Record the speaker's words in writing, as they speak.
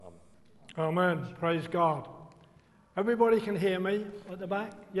Amen. Praise God. Everybody can hear me at the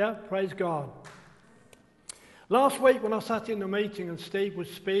back? Yeah? Praise God. Last week when I sat in the meeting and Steve was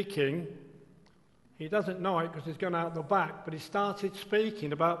speaking, he doesn't know it because he's gone out the back, but he started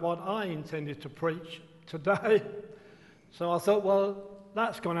speaking about what I intended to preach today. So I thought, well,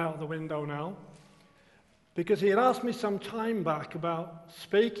 that's gone out the window now. Because he had asked me some time back about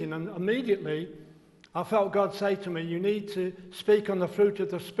speaking, and immediately I felt God say to me, you need to speak on the fruit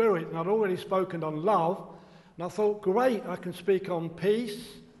of the Spirit. And I'd already spoken on love, and I thought, great, I can speak on peace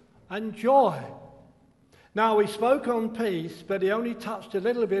and joy. Now, he spoke on peace, but he only touched a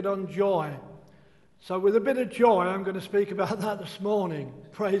little bit on joy. So with a bit of joy, I'm going to speak about that this morning.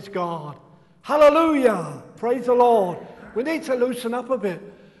 Praise God. Hallelujah. Praise the Lord. We need to loosen up a bit.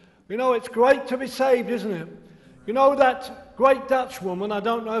 You know, it's great to be saved, isn't it? You know that great Dutch woman, I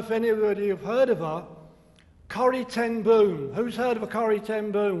don't know if anybody have heard of her, Corrie ten Boom. Who's heard of a Corrie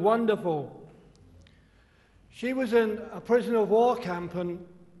ten Boom? Wonderful. She was in a prisoner of war camp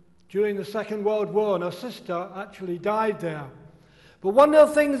during the Second World War, and her sister actually died there. But one of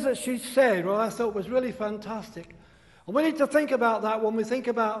the things that she said, well, I thought was really fantastic, and we need to think about that when we think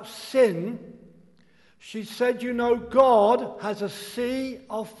about sin. She said, you know, God has a sea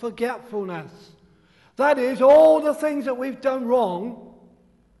of forgetfulness. That is, all the things that we've done wrong,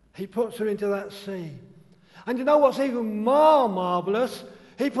 he puts them into that sea. And you know what's even more marvelous?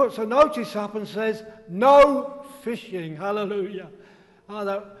 He puts a notice up and says, no fishing. Hallelujah. I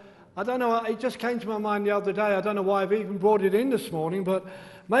don't know, it just came to my mind the other day. I don't know why I've even brought it in this morning, but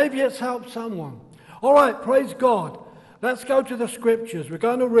maybe it's helped someone. All right, praise God. Let's go to the scriptures. We're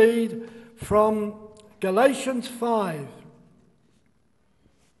going to read from Galatians 5.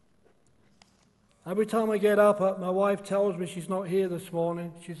 Every time I get up, my wife tells me she's not here this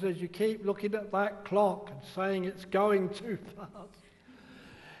morning. She says, you keep looking at that clock and saying it's going too fast.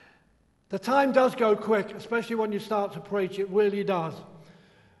 The time does go quick, especially when you start to preach. It really does.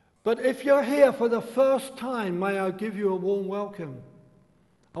 But if you're here for the first time, may I give you a warm welcome.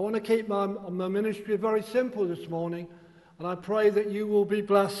 I want to keep my ministry very simple this morning, and I pray that you will be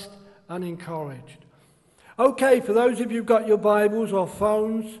blessed and encouraged. Okay, for those of you who've got your Bibles or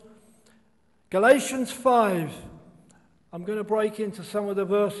phones, Galatians 5, I'm going to break into some of the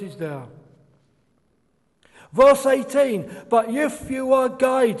verses there. Verse 18, but if you are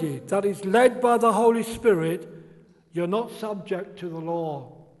guided, that is led by the Holy Spirit, you're not subject to the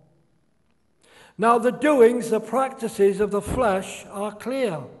law. Now the doings, the practices of the flesh are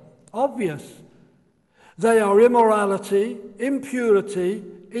clear, obvious. They are immorality, impurity,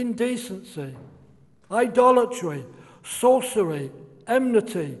 indecency, idolatry, sorcery,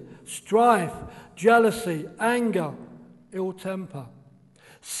 enmity, strife, jealousy, anger, ill temper,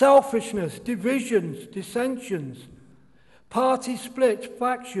 selfishness, divisions, dissensions, party splits,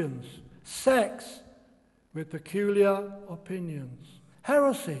 factions, sects with peculiar opinions,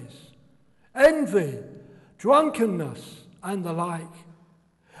 heresies, envy, drunkenness, and the like.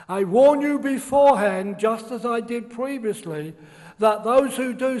 I warn you beforehand, just as I did previously, that those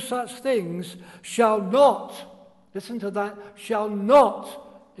who do such things shall not, listen to that, shall not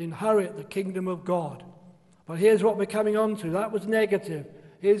inherit the kingdom of God. But here's what we're coming on to. That was negative.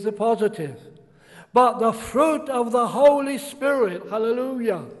 Here's the positive. But the fruit of the Holy Spirit,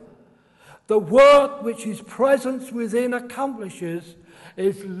 hallelujah, the work which His presence within accomplishes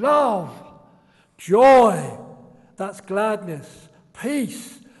is love, joy, that's gladness,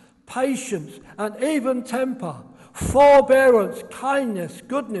 peace, patience, and even temper, forbearance, kindness,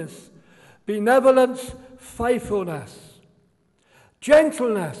 goodness, benevolence, faithfulness,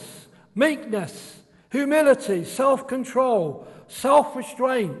 gentleness, meekness, humility, self-control,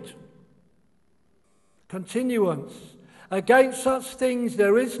 self-restraint, continuance. Against such things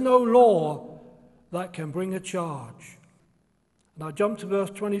there is no law that can bring a charge. Now jump to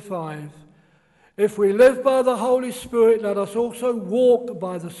verse 25. If we live by the Holy Spirit, let us also walk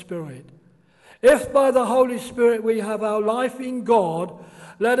by the Spirit. If by the Holy Spirit we have our life in God,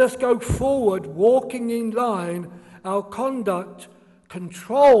 let us go forward, walking in line, our conduct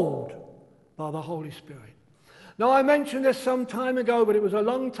controlled by the Holy Spirit. Now, I mentioned this some time ago, but it was a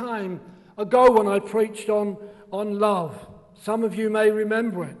long time ago when I preached on love. Some of you may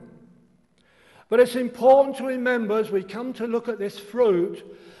remember it. But it's important to remember as we come to look at this fruit,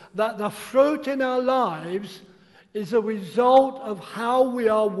 that the fruit in our lives is a result of how we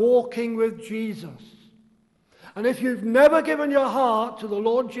are walking with Jesus. And if you've never given your heart to the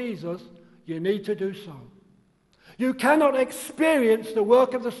Lord Jesus, you need to do so. You cannot experience the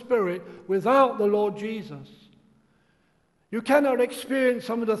work of the Spirit without the Lord Jesus. You cannot experience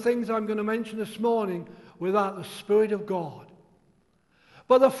some of the things I'm going to mention this morning without the Spirit of God.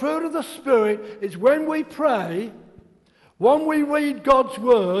 But the fruit of the Spirit is when we pray, when we read God's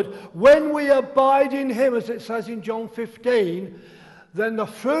word, when we abide in him, as it says in John 15, then the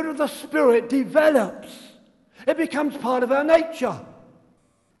fruit of the Spirit develops. It becomes part of our nature.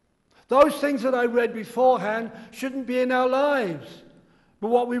 Those things that I read beforehand shouldn't be in our lives. But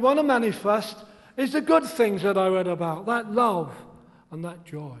what we want to manifest is the good things that I read about, that love and that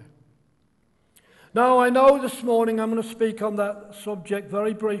joy. Now, I know this morning I'm going to speak on that subject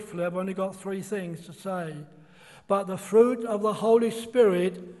very briefly. I've only got 3 things to say. But the fruit of the Holy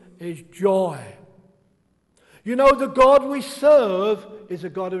Spirit is joy. You know, the God we serve is a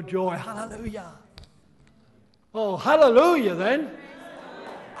God of joy. Hallelujah. Oh, hallelujah then.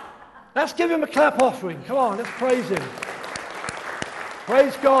 Let's give him a clap offering. Come on, let's praise him.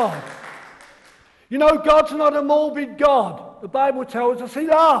 Praise God. You know, God's not a morbid God. The Bible tells us he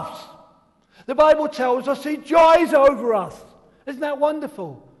laughs. The Bible tells us he joys over us. Isn't that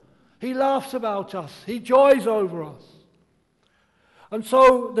wonderful? He laughs about us. He joys over us. And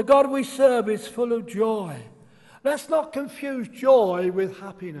so the God we serve is full of joy. Let's not confuse joy with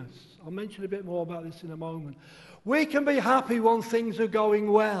happiness. I'll mention a bit more about this in a moment. We can be happy when things are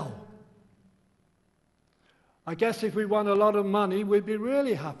going well. I guess if we won a lot of money, we'd be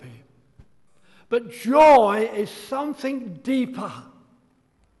really happy. But joy is something deeper.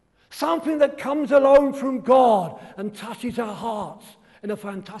 Something that comes alone from God and touches our hearts in a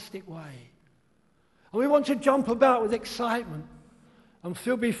fantastic way. And we want to jump about with excitement and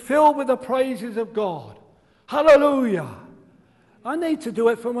be filled with the praises of God. Hallelujah. I need to do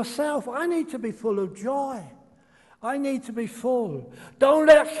it for myself. I need to be full of joy. I need to be full. Don't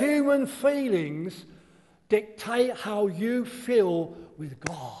let human feelings dictate how you feel with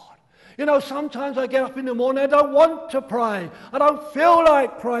God. You know, sometimes I get up in the morning, I don't want to pray. I don't feel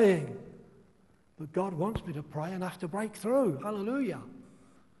like praying. But God wants me to pray and have to break through. Hallelujah.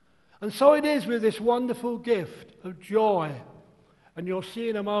 And so it is with this wonderful gift of joy. And you'll see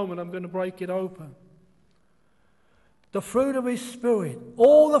in a moment, I'm going to break it open. The fruit of his Spirit.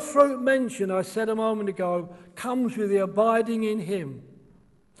 All the fruit mentioned, I said a moment ago, comes with the abiding in him.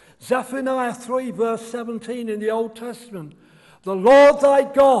 Zephaniah 3 verse 17 in the Old Testament. The Lord thy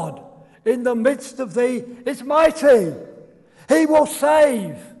God in the midst of thee is mighty. He will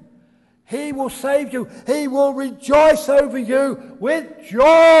save. He will save you. He will rejoice over you with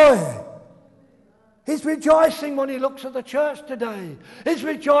joy. He's rejoicing when he looks at the church today. He's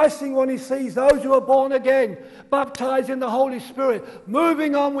rejoicing when he sees those who are born again, baptized in the Holy Spirit,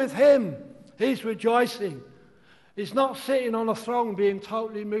 moving on with him. He's rejoicing. He's not sitting on a throne being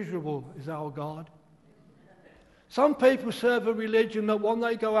totally miserable, is our God. Some people serve a religion that when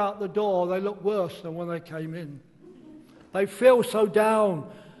they go out the door, they look worse than when they came in. They feel so down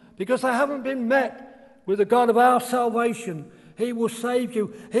because they haven't been met with the God of our salvation. He will save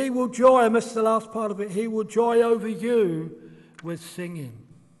you. He will joy. I missed the last part of it. He will joy over you with singing.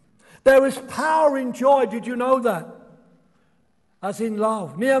 There is power in joy. Did you know that? As in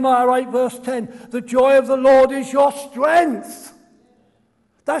love. Nehemiah 8 verse 10. The joy of the Lord is your strength.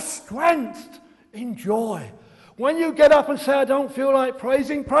 There's strength in joy. When you get up and say, I don't feel like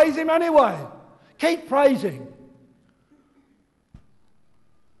praising, praise him anyway. Keep praising.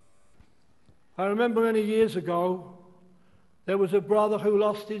 I remember many years ago, there was a brother who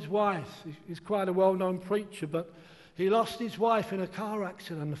lost his wife. He's quite a well-known preacher, but he lost his wife in a car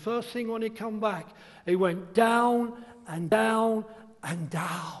accident. The first thing when he come back, he went down and down and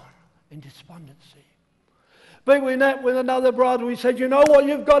down in despondency. But we met with another brother. We said, you know what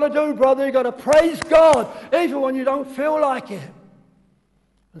you've got to do, brother? You've got to praise God, even when you don't feel like it.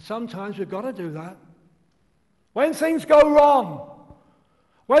 And sometimes we've got to do that. When things go wrong,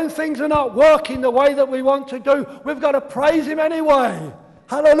 when things are not working the way that we want to do, we've got to praise him anyway.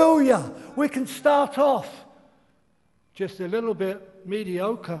 Hallelujah. We can start off just a little bit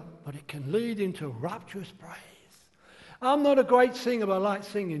mediocre, but it can lead into rapturous praise. I'm not a great singer, but I like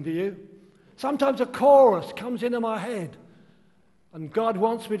singing, do you? Sometimes a chorus comes into my head, and God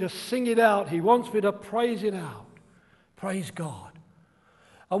wants me to sing it out. He wants me to praise it out. Praise God.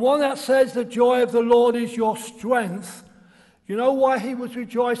 And one that says the joy of the Lord is your strength. You know why he was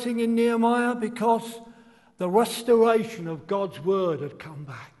rejoicing in Nehemiah? Because the restoration of God's word had come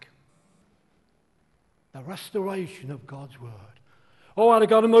back. The restoration of God's word. All right, I've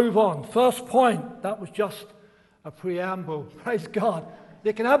got to move on. First point, that was just a preamble. Praise God.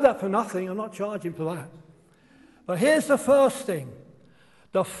 You can have that for nothing. I'm not charging for that. But here's the first thing.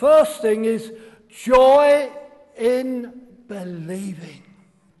 The first thing is joy in believing.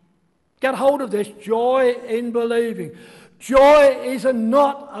 Get hold of this. Joy in believing. Joy is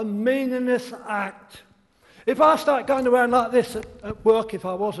not a meaningless act. If I start going around like this at work, if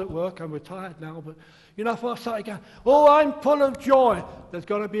I was at work, I'm retired now, but you know, if I started going, oh, I'm full of joy, there's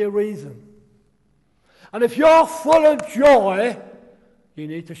got to be a reason. And if you're full of joy, you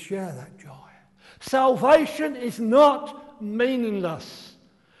need to share that joy. Salvation is not meaningless.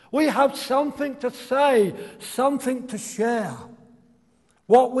 We have something to say, something to share.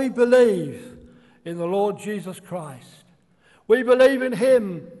 What we believe in the Lord Jesus Christ. We believe in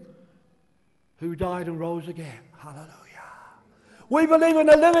him who died and rose again. Hallelujah. We believe in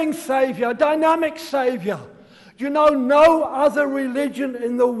a living Saviour, a dynamic Saviour. You know, no other religion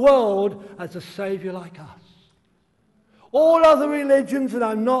in the world has a Saviour like us. All other religions, and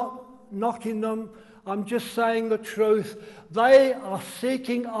I'm not knocking them, I'm just saying the truth, they are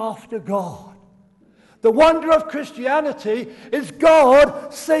seeking after God. The wonder of Christianity is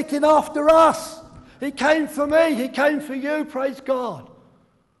God seeking after us. He came for me, he came for you, praise God.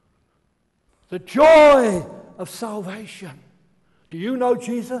 The joy of salvation. Do you know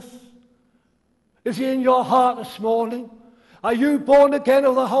Jesus? Is he in your heart this morning? Are you born again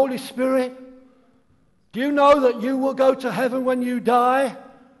of the Holy Spirit? Do you know that you will go to heaven when you die?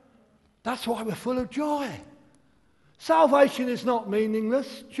 That's why we're full of joy. Salvation is not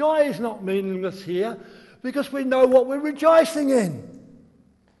meaningless. Joy is not meaningless here because we know what we're rejoicing in.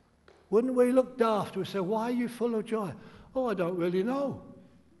 Wouldn't we look daft? We say, why are you full of joy? Oh, I don't really know.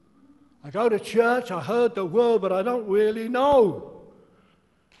 I go to church, I heard the word, but I don't really know.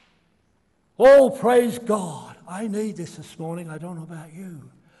 Oh, praise God. I need this morning. I don't know about you.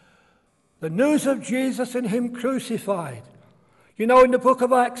 The news of Jesus and him crucified. You know, in the book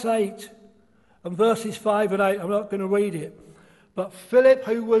of Acts 8 and verses 5 and 8, I'm not going to read it, but Philip,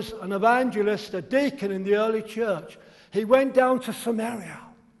 who was an evangelist, a deacon in the early church, he went down to Samaria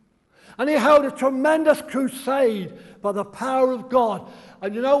and he held a tremendous crusade by the power of God.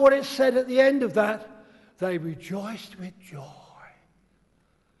 And you know what it said at the end of that? They rejoiced with joy.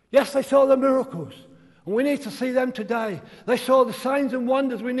 Yes, they saw the miracles. And we need to see them today. They saw the signs and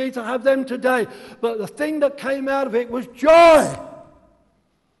wonders. We need to have them today. But the thing that came out of it was joy.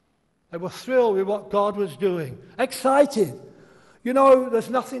 They were thrilled with what God was doing. Excited. You know, there's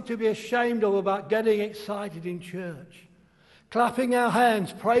nothing to be ashamed of about getting excited in church. Clapping our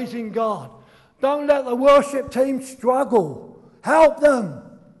hands, praising God. Don't let the worship team struggle. Help them.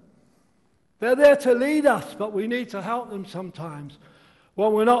 They're there to lead us, but we need to help them sometimes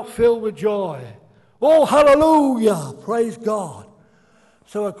when we're not filled with joy. Oh, hallelujah! Praise God.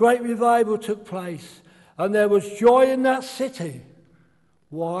 So a great revival took place, and there was joy in that city.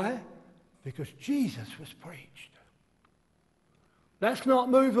 Why? Because Jesus was preached. Let's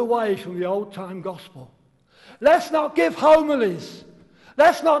not move away from the old-time gospel. Let's not give homilies.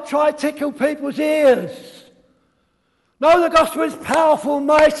 Let's not try to tickle people's ears. No, the gospel is powerful and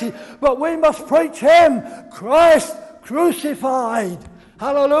mighty, but we must preach him, Christ crucified.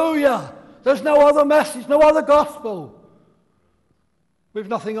 Hallelujah. There's no other message, no other gospel. We've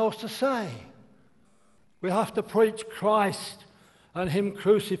nothing else to say. We have to preach Christ and him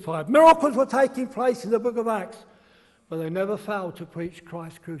crucified. Miracles were taking place in the book of Acts, but they never failed to preach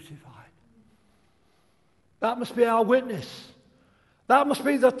Christ crucified. That must be our witness. That must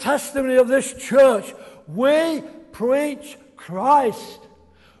be the testimony of this church. We preach Christ.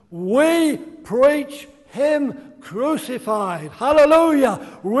 We preach him crucified.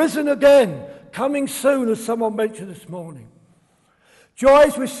 Hallelujah. Risen again. Coming soon, as someone mentioned this morning. Joy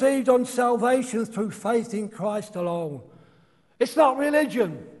is received on salvation through faith in Christ alone. It's not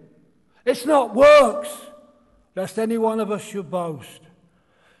religion. It's not works, lest any one of us should boast.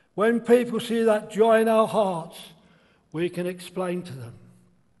 When people see that joy in our hearts, we can explain to them.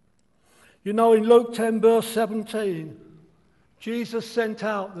 You know, in Luke 10 verse 17, Jesus sent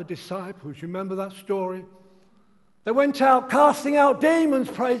out the disciples. You remember that story? They went out casting out demons,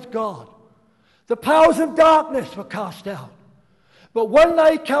 praise God. The powers of darkness were cast out. But when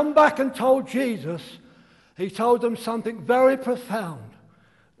they come back and told Jesus, he told them something very profound.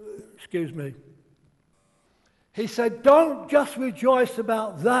 Excuse me. He said, don't just rejoice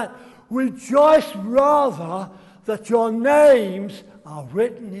about that. Rejoice rather that your names are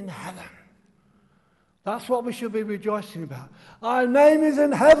written in heaven. That's what we should be rejoicing about. Our name is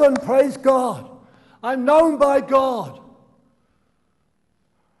in heaven, praise God. I'm known by God.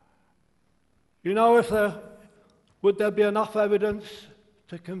 You know, would there be enough evidence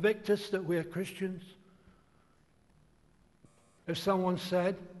to convict us that we are Christians? If someone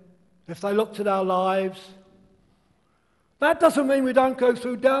said, if they looked at our lives, that doesn't mean we don't go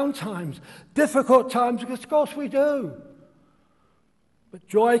through down times, difficult times, because of course we do. But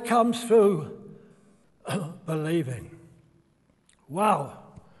joy comes through believing. Wow.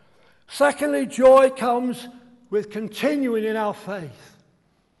 Secondly, joy comes with continuing in our faith.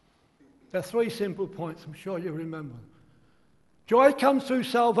 There are three simple points, I'm sure you remember. Joy comes through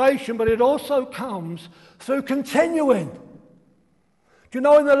salvation, but it also comes through continuing. Do you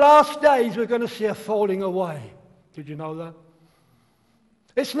know in the last days we're going to see a falling away? Did you know that?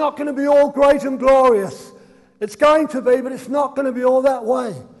 It's not going to be all great and glorious. It's going to be, but it's not going to be all that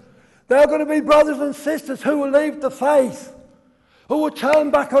way. There are going to be brothers and sisters who will leave the faith, who will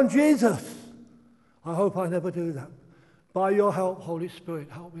turn back on Jesus. I hope I never do that. By your help, Holy Spirit,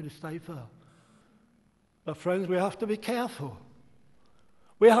 help me to stay firm. But friends, we have to be careful.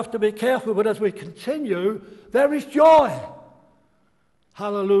 We have to be careful, but as we continue, there is joy.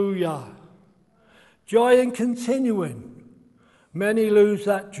 Hallelujah. Joy in continuing. Many lose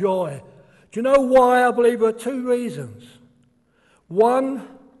that joy. Do you know why? I believe there are two reasons. One,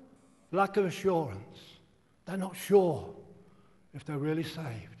 lack of assurance. They're not sure if they're really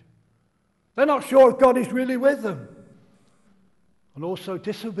saved. They're not sure if God is really with them. And also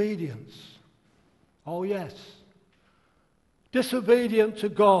disobedience. Oh yes. Disobedient to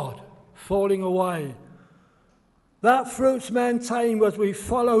God, falling away. That fruit's maintained as we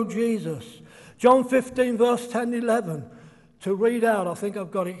follow Jesus. John 15, verse 10 and 11. To read out, I think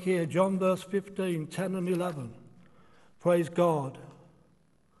I've got it here. John verse 15, 10 and 11. Praise God.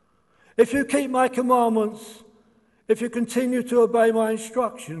 If you keep my commandments, if you continue to obey my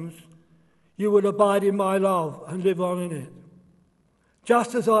instructions, you will abide in my love and live on in it.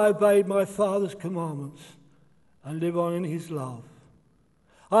 Just as I obeyed my Father's commandments and live on in his love.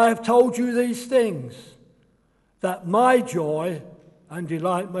 I have told you these things, that my joy and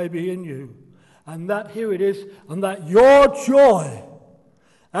delight may be in you. And that, here it is, and that your joy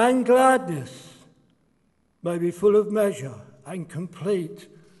and gladness may be full of measure and complete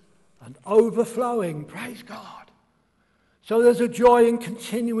and overflowing. Praise God. So there's a joy in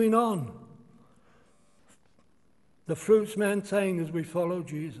continuing on. The fruits maintained as we follow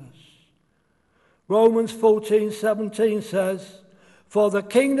Jesus. Romans 14:17 says, for the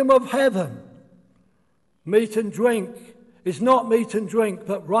kingdom of heaven, meat and drink, is not meat and drink,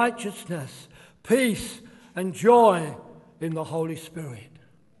 but righteousness, peace and joy in the Holy Spirit.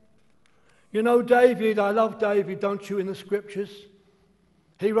 You know David, I love David, don't you, in the scriptures?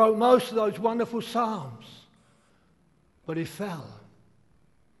 He wrote most of those wonderful psalms, but he fell.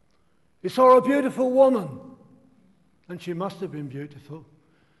 He saw a beautiful woman, and she must have been beautiful,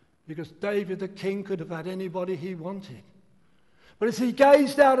 because David the king could have had anybody he wanted. But as he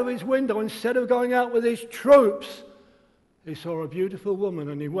gazed out of his window, instead of going out with his troops, he saw a beautiful woman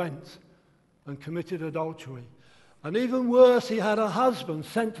and he went and committed adultery. And even worse, he had a husband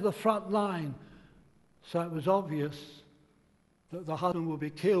sent to the front line. So it was obvious that the husband would be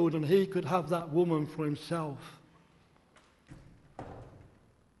killed and he could have that woman for himself.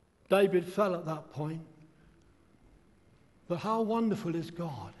 David fell at that point. But how wonderful is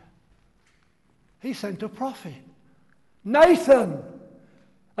God? He sent a prophet, Nathan.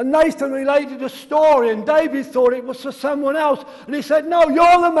 And Nathan related a story, and David thought it was for someone else. And he said, no,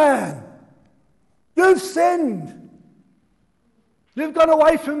 you're the man. You've sinned. You've gone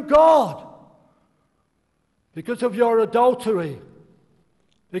away from God because of your adultery,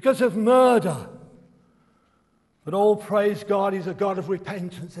 because of murder. But all praise God, he's a God of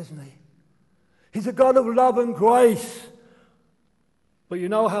repentance, isn't he? He's a God of love and grace. But you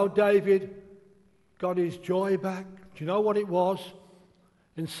know how David got his joy back? Do you know what it was?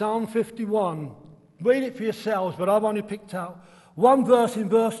 In Psalm 51, read it for yourselves, but I've only picked out one verse. In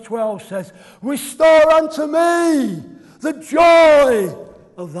verse 12 says, restore unto me the joy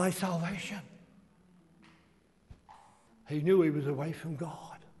of thy salvation. He knew he was away from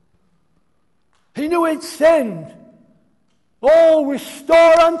God. He knew he'd sinned. Oh,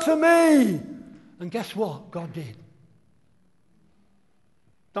 restore unto me. And guess what? God did.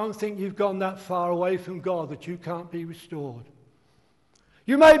 Don't think you've gone that far away from God that you can't be restored.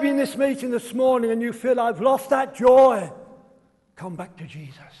 You may be in this meeting this morning and you feel, I've lost that joy. Come back to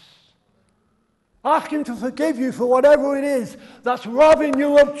Jesus. Ask him to forgive you for whatever it is that's robbing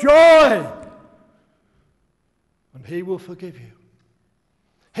you of joy. And he will forgive you.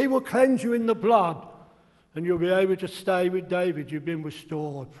 He will cleanse you in the blood. And you'll be able to stay with David. You've been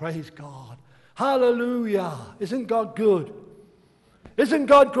restored. Praise God. Hallelujah. Isn't God good? Isn't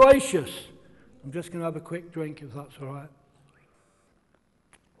God gracious? I'm just going to have a quick drink if that's all right.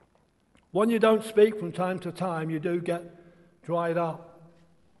 When you don't speak from time to time, you do get dried up.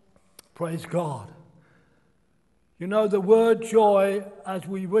 Praise God. You know, the word joy, as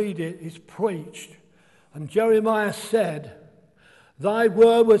we read it, is preached. And Jeremiah said, thy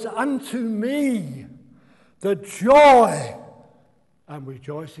word was unto me the joy and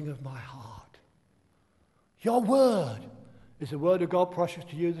rejoicing of my heart. Your word. Is the word of God precious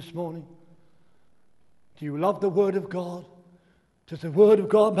to you this morning? Do you love the word of God? Does the word of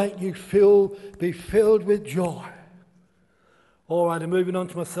God make you be filled with joy? All right, I'm moving on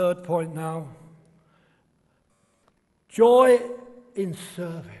to my third point now. Joy in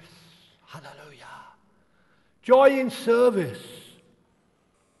service. Hallelujah. Joy in service.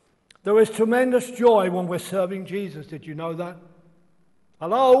 There is tremendous joy when we're serving Jesus. Did you know that?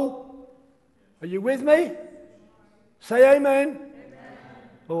 Hello? Are you with me? Say amen. Amen.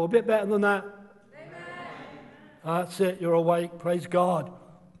 Oh, a bit better than that. Amen. That's it. You're awake. Praise God.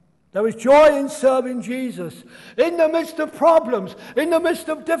 There is joy in serving Jesus in the midst of problems, in the midst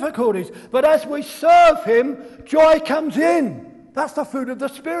of difficulties. But as we serve him, joy comes in. That's the fruit of the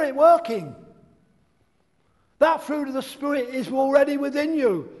Spirit working. That fruit of the Spirit is already within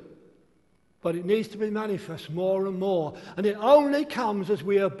you. But it needs to be manifest more and more. And it only comes as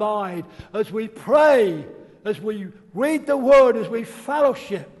we abide, as we pray, as we read the Word, as we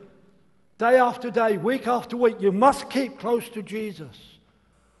fellowship. Day after day, week after week, you must keep close to Jesus.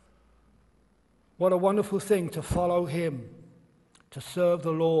 What a wonderful thing to follow him, to serve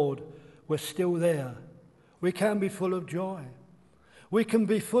the Lord. We're still there. We can be full of joy. We can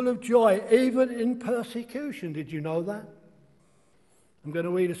be full of joy even in persecution. Did you know that? I'm going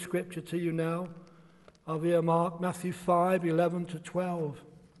to read a scripture to you now. I've earmarked Matthew 5, 11 to 12.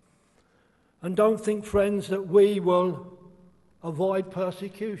 And don't think, friends, that we will avoid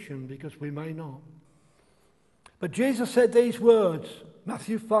persecution, because we may not. But Jesus said these words,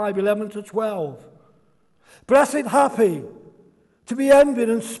 Matthew 5, 11 to 12. Blessed, happy, to be envied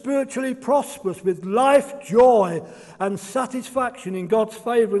and spiritually prosperous, with life, joy, and satisfaction in God's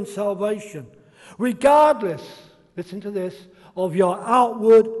favour and salvation, regardless, listen to this, of your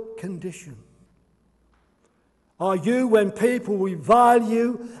outward condition. Are you, when people revile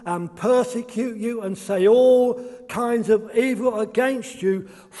you and persecute you and say all kinds of evil against you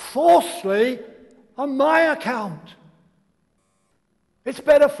falsely on my account? It's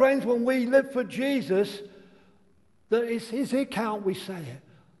better, friends, when we live for Jesus, that it's his account we say it.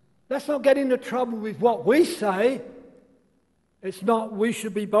 Let's not get into trouble with what we say. It's not, we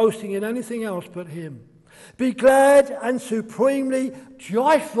should be boasting in anything else but him. Be glad and supremely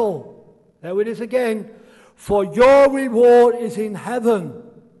joyful. There it is again. For your reward is in heaven.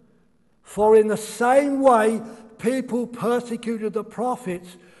 For in the same way people persecuted the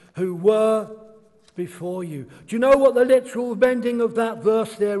prophets who were before you. Do you know what the literal bending of that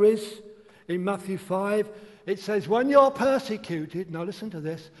verse there is? In Matthew 5, it says, when you're persecuted, now listen to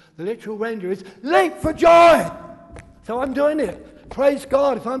this, the literal render is, leap for joy. So I'm doing it. Praise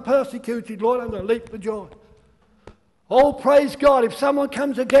God. If I'm persecuted, Lord, I'm going to leap for joy. Oh, praise God. If someone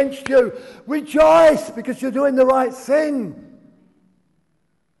comes against you, rejoice, because you're doing the right thing.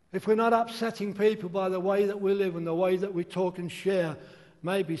 If we're not upsetting people by the way that we live and the way that we talk and share,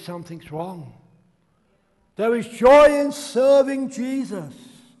 maybe something's wrong. There is joy in serving Jesus.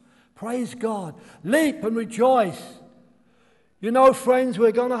 Praise God. Leap and rejoice. You know, friends,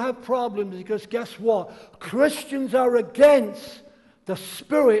 we're going to have problems, because guess what? Christians are against the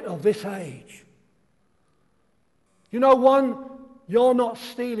spirit of this age. You know, one, you're not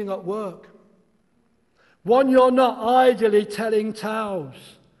stealing at work. One, you're not idly telling tales.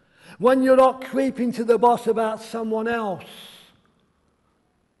 One, you're not creeping to the boss about someone else.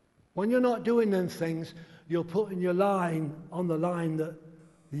 When you're not doing them things, you're putting your line on the line that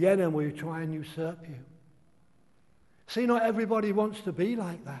the enemy will try and usurp you. See, not everybody wants to be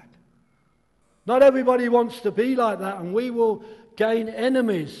like that. Not everybody wants to be like that, and we will gain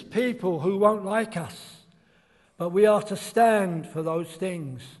enemies, people who won't like us. But we are to stand for those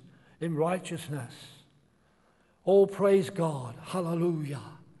things in righteousness. Oh, praise God. Hallelujah.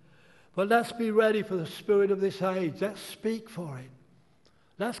 But let's be ready for the spirit of this age. Let's speak for it.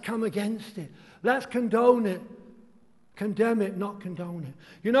 Let's come against it. Let's condone it. Condemn it, not condone it.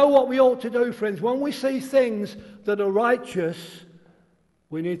 You know what we ought to do, friends? When we see things that are righteous,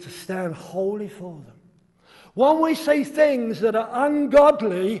 we need to stand wholly for them. When we see things that are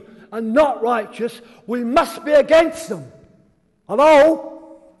ungodly and not righteous, we must be against them.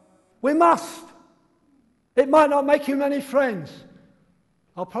 Hello? We must. It might not make you many friends.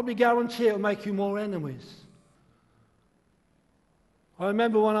 I'll probably guarantee it will make you more enemies. I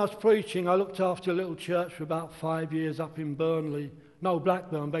remember when I was preaching, I looked after a little church for about 5 years up in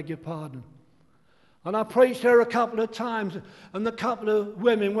Blackburn, beg your pardon. And I preached there a couple of times, and the couple of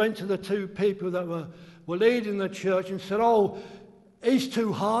women went to the two people that were leading the church and said, oh, he's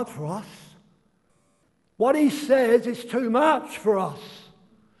too hard for us. What he says is too much for us.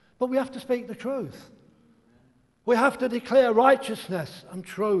 But we have to speak the truth. We have to declare righteousness and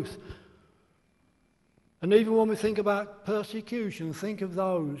truth. And even when we think about persecution, think of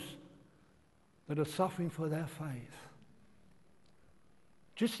those that are suffering for their faith.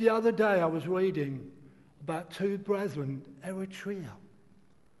 Just the other day I was reading about two brethren, Eritrea.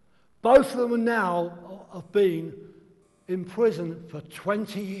 Both of them now have been in prison for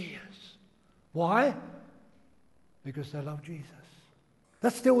 20 years. Why? Because they love Jesus.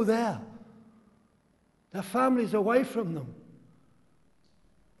 They're still there. Their family's away from them.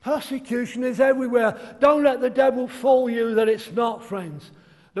 Persecution is everywhere. Don't let the devil fool you that it's not, friends.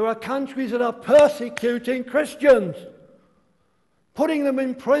 There are countries that are persecuting Christians, putting them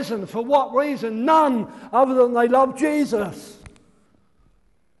in prison. For what reason? None other than they love Jesus.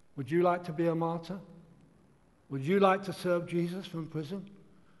 Would you like to be a martyr? Would you like to serve Jesus from prison?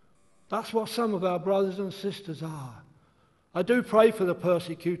 That's what some of our brothers and sisters are. I do pray for the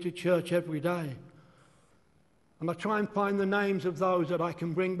persecuted church every day. And I try and find the names of those that I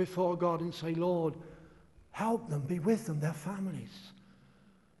can bring before God and say, Lord, help them, be with them, their families.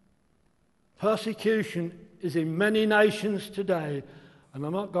 Persecution is in many nations today, and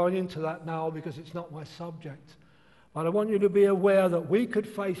I'm not going into that now because it's not my subject. But I want you to be aware that we could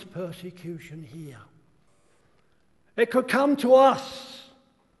face persecution here. It could come to us.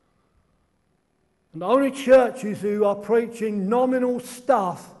 And only churches who are preaching nominal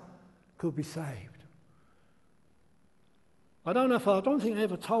stuff could be saved. I don't think I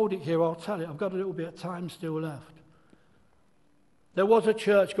ever told it here. I'll tell it. I've got a little bit of time still left. There was a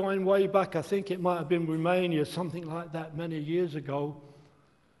church going way back, I think it might have been Romania, something like that, many years ago,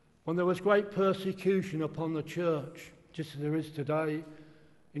 when there was great persecution upon the church, just as there is today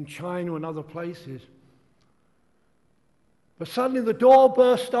in China and other places. But suddenly the door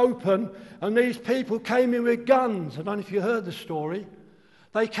burst open and these people came in with guns. I don't know if you heard the story.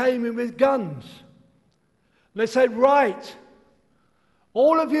 They came in with guns. And they said, right,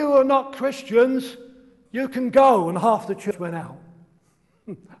 all of you who are not Christians, you can go. And half the church went out.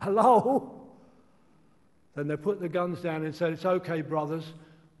 Hello? Then they put the guns down and said, it's okay, brothers.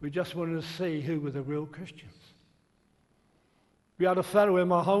 We just wanted to see who were the real Christians. We had a fellow in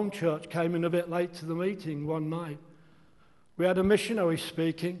my home church came in a bit late to the meeting one night. We had a missionary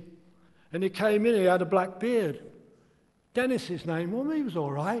speaking, and he came in, he had a black beard. Dennis, his name, well, he was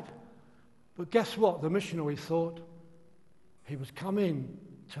all right. But guess what? The missionary thought he was coming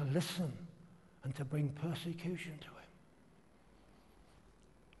to listen and to bring persecution to him.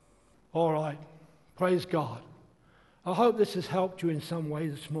 All right, praise God. I hope this has helped you in some way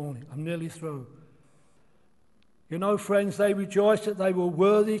this morning. I'm nearly through. You know, friends, they rejoiced that they were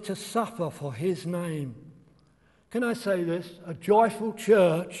worthy to suffer for his name. Can I say this? A joyful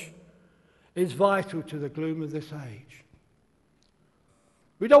church is vital to the gloom of this age.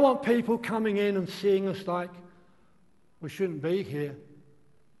 We don't want people coming in and seeing us like we shouldn't be here.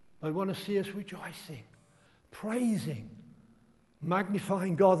 They want to see us rejoicing, praising,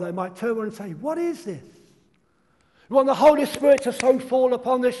 magnifying God. They might turn around and say, what is this? We want the Holy Spirit to so fall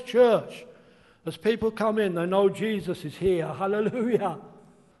upon this church. As people come in, they know Jesus is here. Hallelujah.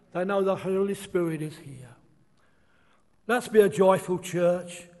 They know the Holy Spirit is here. Let's be a joyful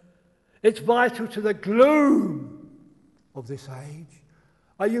church. It's vital to the gloom of this age.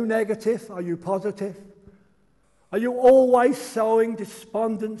 Are you negative? Are you positive? Are you always sowing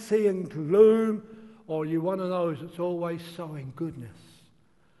despondency and gloom? Or are you one of those that's always sowing goodness,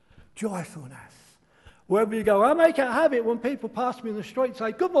 joyfulness? Wherever you go, I make it a habit when people pass me in the street,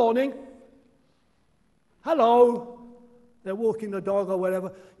 say, good morning, hello. They're walking the dog or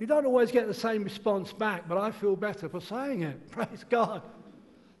whatever. You don't always get the same response back, but I feel better for saying it. Praise God.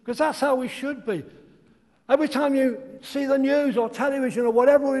 Because that's how we should be. Every time you see the news or television or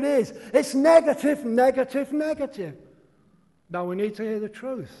whatever it is, it's negative, negative, negative. Now we need to hear the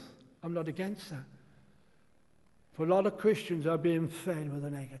truth. I'm not against that. For a lot of Christians are being fed with the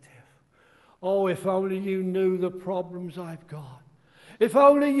negative. Oh, if only you knew the problems I've got. If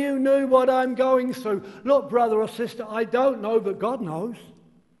only you knew what I'm going through. Look, brother or sister, I don't know, but God knows.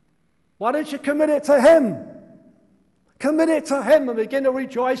 Why don't you commit it to him? Commit it to him and begin to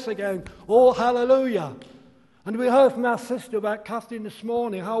rejoice again. Oh, hallelujah. And we heard from our sister about Kathleen this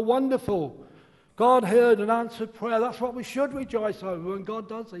morning. How wonderful. God heard and answered prayer. That's what we should rejoice over when God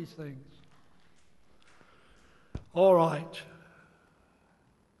does these things. All right.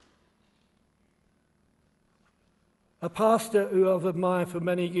 A pastor who I've admired for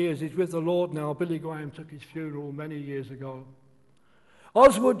many years is with the Lord now. Billy Graham took his funeral many years ago.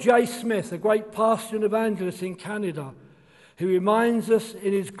 Oswald J. Smith, a great pastor and evangelist in Canada, who reminds us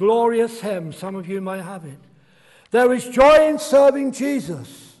in his glorious hymn, some of you may have it, there is joy in serving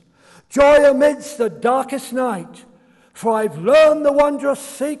Jesus, Joy amidst the darkest night, for I've learned the wondrous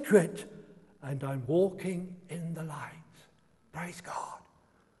secret, and I'm walking in the light. Praise God.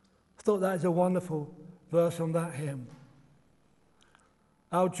 I thought that is a wonderful verse on that hymn.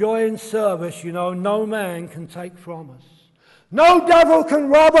 Our joy in service, no man can take from us. No devil can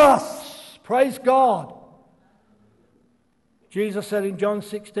rob us. Praise God. Jesus said in John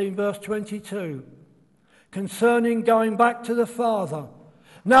 16, verse 22, concerning going back to the Father,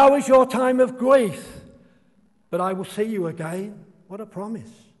 now is your time of grief, but I will see you again. What a promise.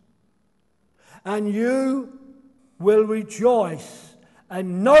 And you will rejoice,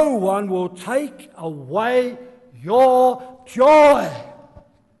 and no one will take away your joy.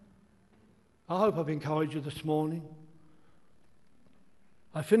 I hope I've encouraged you this morning.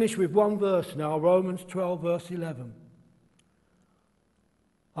 I finish with one verse now, Romans 12, verse 11.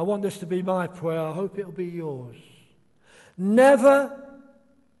 I want this to be my prayer. I hope it'll be yours. Never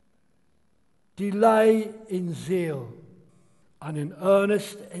delay in zeal and in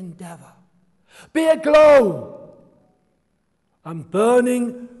earnest endeavour. Be aglow and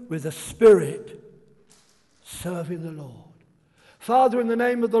burning with the Spirit, serving the Lord. Father, in the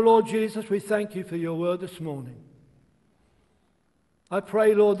name of the Lord Jesus, we thank you for your word this morning. I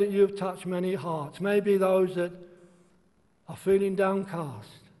pray, Lord, that you have touched many hearts, maybe those that are feeling downcast,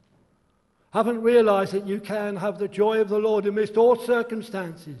 haven't realized that you can have the joy of the Lord amidst all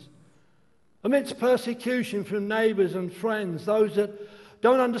circumstances, amidst persecution from neighbours and friends, those that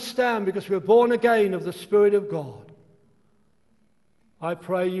don't understand because we're born again of the Spirit of God. I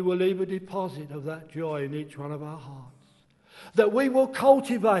pray you will leave a deposit of that joy in each one of our hearts, that we will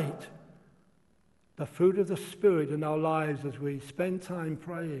cultivate the fruit of the Spirit in our lives as we spend time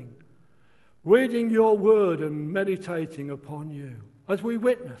praying, reading your word and meditating upon you, as we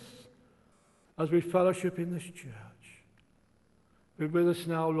witness, as we fellowship in this church. Be with us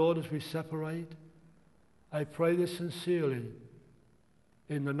now, Lord, as we separate. I pray this sincerely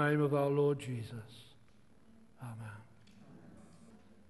in the name of our Lord Jesus. Amen.